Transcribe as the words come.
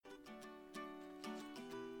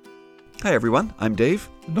Hi everyone, I'm Dave.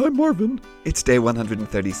 And I'm Marvin. It's day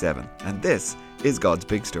 137, and this is God's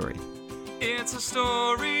Big Story. It's a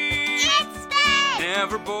story. It's big.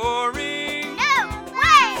 Never boring. No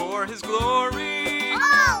way. For His glory.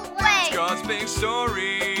 Always. It's God's big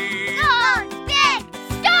story. God's big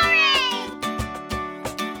story.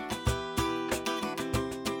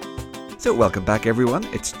 So welcome back everyone,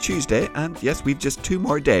 it's Tuesday, and yes, we've just 2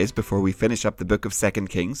 more days before we finish up the book of 2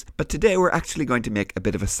 Kings, but today we're actually going to make a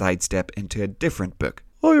bit of a sidestep into a different book.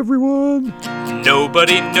 Hi everyone.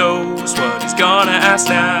 Nobody knows what he's gonna ask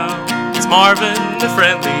now. It's Marvin, the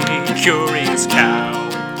friendly, curious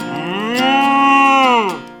cow.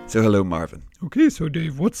 So hello Marvin. Okay, so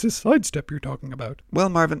Dave, what's this sidestep you're talking about? Well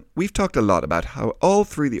Marvin, we've talked a lot about how all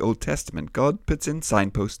through the Old Testament God puts in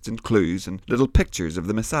signposts and clues and little pictures of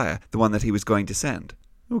the Messiah, the one that he was going to send.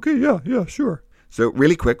 Okay, yeah, sure. So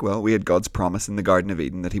really quick, well, we had God's promise in the Garden of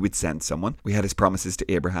Eden that he would send someone. We had his promises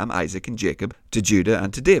to Abraham, Isaac and Jacob, to Judah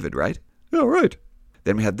and to David, right? Yeah, right.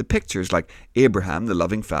 Then we had the pictures like Abraham, the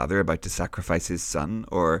loving father, about to sacrifice his son,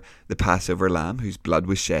 or the Passover lamb whose blood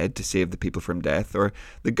was shed to save the people from death, or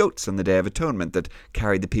the goats on the Day of Atonement that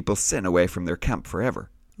carried the people's sin away from their camp forever.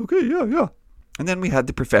 Okay, yeah. And then we had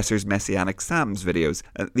the Professor's Messianic Psalms videos,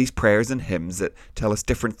 these prayers and hymns that tell us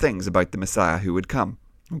different things about the Messiah who would come.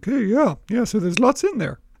 Okay, yeah, so there's lots in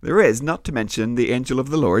there. There is, not to mention the angel of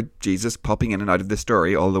the Lord, Jesus, popping in and out of the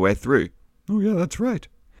story all the way through. Oh yeah, that's right.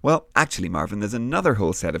 Well, actually, Marvin, there's another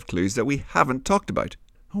whole set of clues that we haven't talked about.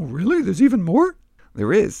 Oh really? There's even more?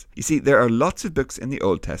 There is. You see, there are lots of books in the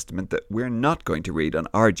Old Testament that we're not going to read on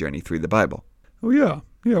our journey through the Bible. Oh yeah,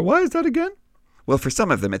 why is that again? Well, for some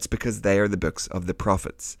of them, it's because they are the books of the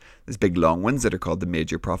prophets. There's big long ones that are called the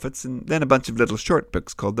major prophets, and then a bunch of little short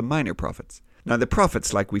books called the minor prophets. Now, the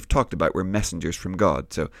prophets, like we've talked about, were messengers from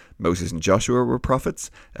God. So Moses and Joshua were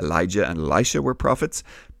prophets, Elijah and Elisha were prophets,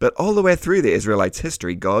 but all the way through the Israelites'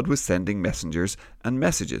 history, God was sending messengers and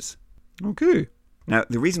messages. Okay. Now,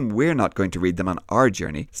 the reason we're not going to read them on our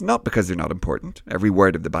journey is not because they're not important. Every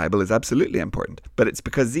word of the Bible is absolutely important. But it's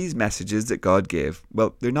because these messages that God gave,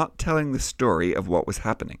 well, they're not telling the story of what was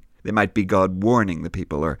happening. They might be God warning the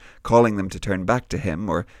people or calling them to turn back to Him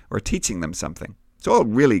or teaching them something. It's all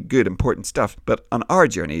really good, important stuff. But on our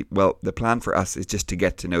journey, well, the plan for us is just to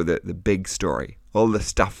get to know the big story. All the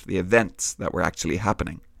stuff, the events that were actually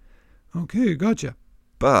happening. Okay, gotcha.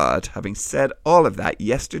 But having said all of that,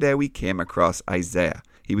 yesterday we came across Isaiah.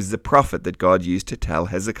 He was the prophet that God used to tell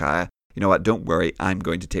Hezekiah, you know what, don't worry, I'm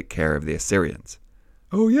going to take care of the Assyrians.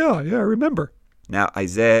 Oh yeah, I remember. Now,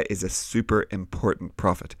 Isaiah is a super important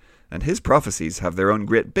prophet, and his prophecies have their own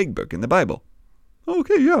great big book in the Bible.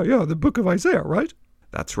 Okay, yeah, the book of Isaiah, right?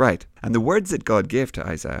 That's right. And the words that God gave to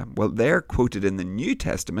Isaiah, well, they're quoted in the New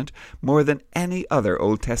Testament more than any other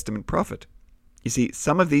Old Testament prophet. You see,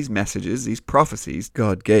 some of these messages, these prophecies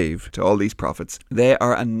God gave to all these prophets, they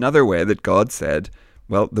are another way that God said,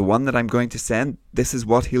 well, the one that I'm going to send, this is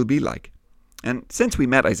what he'll be like. And since we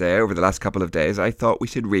met Isaiah over the last couple of days, I thought we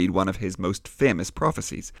should read one of his most famous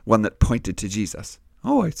prophecies, one that pointed to Jesus.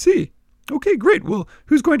 Oh, I see. Okay, great. Well,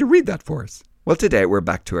 who's going to read that for us? Well, today we're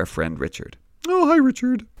back to our friend Richard. Oh, hi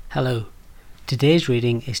Richard. Hello. Today's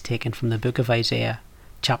reading is taken from the book of Isaiah,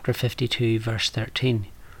 chapter 52, verse 13,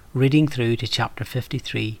 reading through to chapter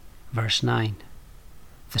 53, verse 9.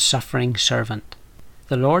 The suffering servant.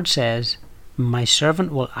 The Lord says, "My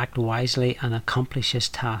servant will act wisely and accomplish his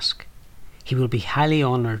task. He will be highly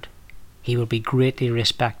honoured. He will be greatly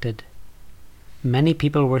respected." Many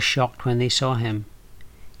people were shocked when they saw him.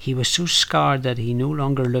 He was so scarred that he no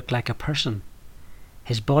longer looked like a person.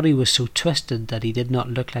 His body was so twisted that he did not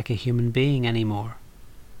look like a human being anymore.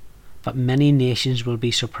 But many nations will be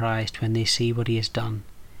surprised when they see what he has done.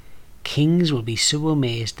 Kings will be so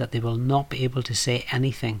amazed that they will not be able to say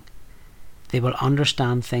anything. They will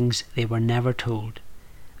understand things they were never told.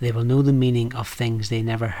 They will know the meaning of things they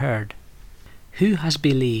never heard. Who has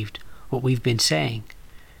believed what we've been saying?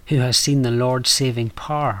 Who has seen the Lord's saving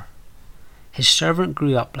power? His servant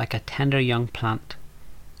grew up like a tender young plant.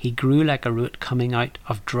 He grew like a root coming out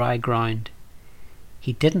of dry ground.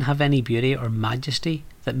 He didn't have any beauty or majesty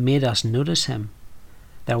that made us notice him.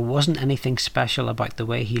 There wasn't anything special about the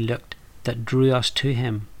way he looked that drew us to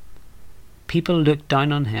him. People looked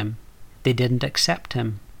down on him. They didn't accept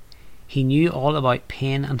him. He knew all about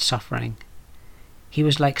pain and suffering. He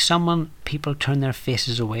was like someone people turn their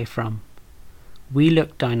faces away from. We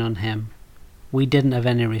looked down on him. We didn't have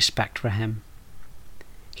any respect for him.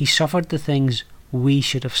 He suffered the things we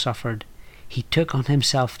should have suffered. He took on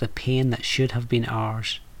himself the pain that should have been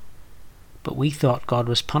ours. But we thought God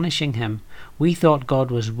was punishing him. We thought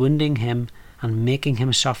God was wounding him and making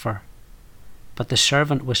him suffer. But the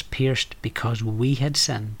servant was pierced because we had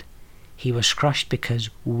sinned. He was crushed because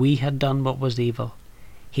we had done what was evil.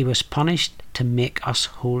 He was punished to make us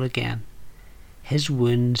whole again. His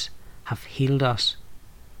wounds have healed us.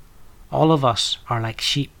 All of us are like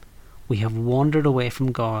sheep. We have wandered away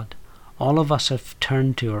from God. All of us have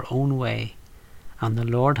turned to our own way, and the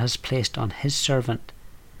Lord has placed on his servant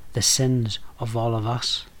the sins of all of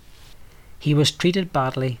us. He was treated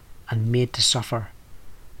badly and made to suffer,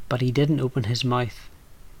 but he didn't open his mouth.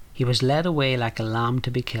 He was led away like a lamb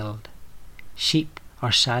to be killed. Sheep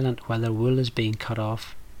are silent while their wool is being cut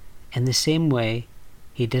off. In the same way,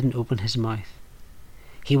 he didn't open his mouth.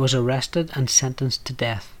 He was arrested and sentenced to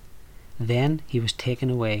death. Then he was taken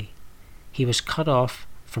away. He was cut off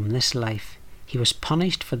from this life. He was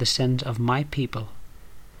punished for the sins of my people.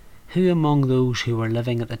 Who among those who were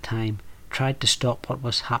living at the time tried to stop what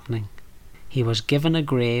was happening? He was given a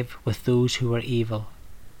grave with those who were evil,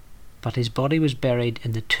 but his body was buried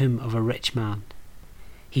in the tomb of a rich man.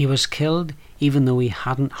 He was killed even though he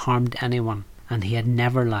hadn't harmed anyone, and he had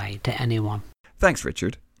never lied to anyone. Thanks,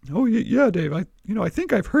 Richard. Oh, yeah, Dave. I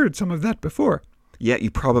think I've heard some of that before. Yeah, you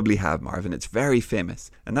probably have, Marvin. It's very famous.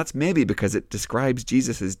 And that's maybe because it describes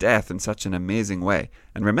Jesus' death in such an amazing way.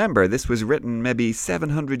 And remember, this was written maybe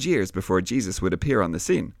 700 years before Jesus would appear on the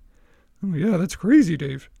scene. Oh, yeah, that's crazy,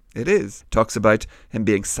 Dave. It is. Talks about him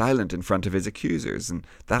being silent in front of his accusers, and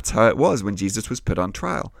that's how it was when Jesus was put on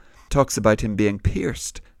trial. Talks about him being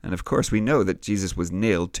pierced, and of course we know that Jesus was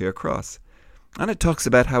nailed to a cross. And it talks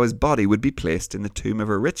about how his body would be placed in the tomb of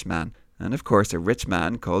a rich man. And of course a rich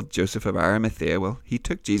man called Joseph of Arimathea, well, he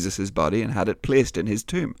took Jesus' body and had it placed in his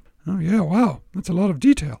tomb. Oh, yeah, wow. That's a lot of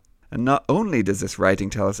detail. And not only does this writing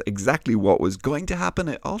tell us exactly what was going to happen,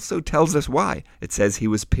 it also tells us why. It says he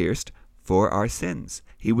was pierced for our sins.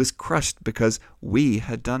 He was crushed because we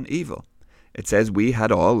had done evil. It says we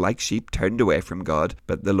had all, like sheep, turned away from God,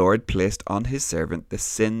 but the Lord placed on his servant the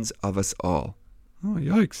sins of us all. Oh,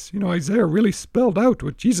 yikes. Isaiah really spelled out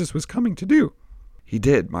what Jesus was coming to do. He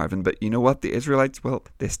did, Marvin, but you know what? The Israelites, well,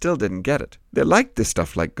 they still didn't get it. They liked this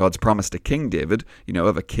stuff like God's promise to King David,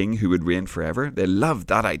 of a king who would reign forever. They loved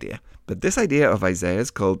that idea. But this idea of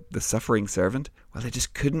Isaiah's called the suffering servant, well, they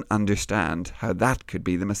just couldn't understand how that could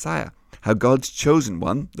be the Messiah. How God's chosen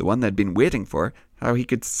one, the one they'd been waiting for, how he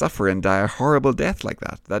could suffer and die a horrible death like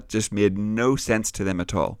that. That just made no sense to them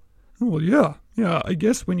at all. Well, yeah. Yeah, I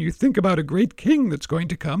guess when you think about a great king that's going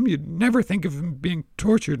to come, you'd never think of him being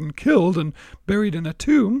tortured and killed and buried in a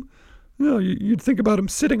tomb. You'd think about him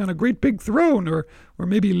sitting on a great big throne or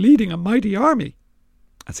maybe leading a mighty army.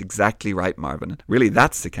 That's exactly right, Marvin. Really,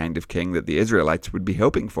 that's the kind of king that the Israelites would be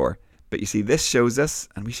hoping for. But you see, this shows us,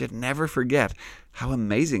 and we should never forget, how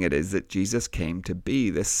amazing it is that Jesus came to be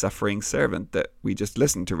this suffering servant that we just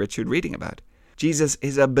listened to Richard reading about. Jesus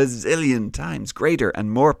is a bazillion times greater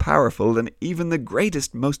and more powerful than even the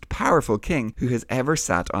greatest, most powerful king who has ever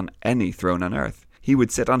sat on any throne on earth. He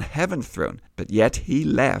would sit on heaven's throne, but yet he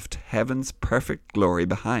left heaven's perfect glory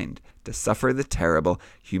behind to suffer the terrible,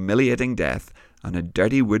 humiliating death on a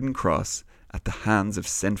dirty wooden cross at the hands of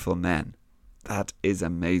sinful men. That is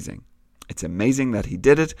amazing. It's amazing that he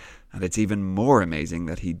did it, and it's even more amazing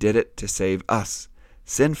that he did it to save us,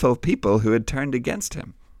 sinful people who had turned against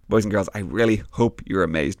him. Boys and girls, I really hope you're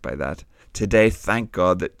amazed by that. Today, thank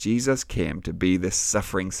God that Jesus came to be this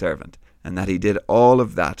suffering servant, and that he did all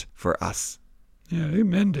of that for us. Yeah,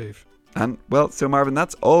 amen, Dave. And, well, so Marvin,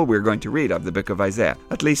 that's all we're going to read of the book of Isaiah,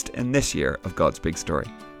 at least in this year of God's Big Story.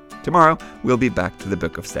 Tomorrow, we'll be back to the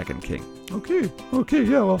book of 2 Kings. Okay,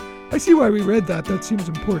 yeah, well, I see why we read that. That seems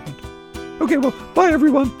important. Okay, well, bye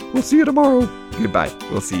everyone. We'll see you tomorrow. Goodbye.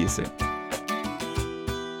 We'll see you soon.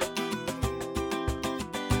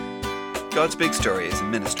 God's Big Story is a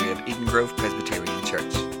ministry of Eden Grove Presbyterian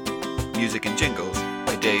Church. Music and jingles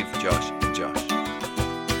by Dave, Josh, and Josh.